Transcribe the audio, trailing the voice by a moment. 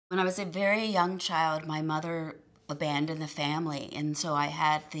When I was a very young child, my mother abandoned the family, and so I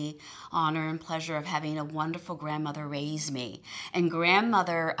had the honor and pleasure of having a wonderful grandmother raise me. And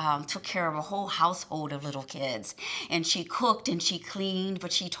grandmother took care of a whole household of little kids, and she cooked and she cleaned,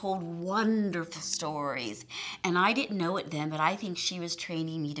 but she told wonderful stories. And I didn't know it then, but I think she was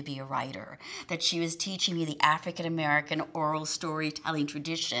training me to be a writer, that she was teaching me the African American oral storytelling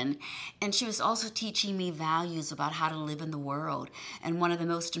tradition, and she was also teaching me values about how to live in the world. And one of the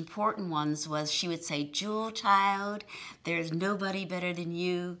most important ones was she would say, "Jewel, child, there's nobody better than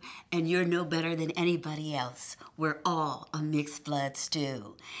you, and you're no better than anybody else. We're all a mixed blood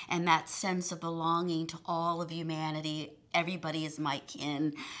stew." And that sense of belonging to all of humanity, everybody is my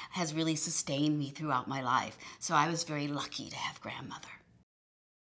kin, has really sustained me throughout my life. So I was very lucky to have grandmother.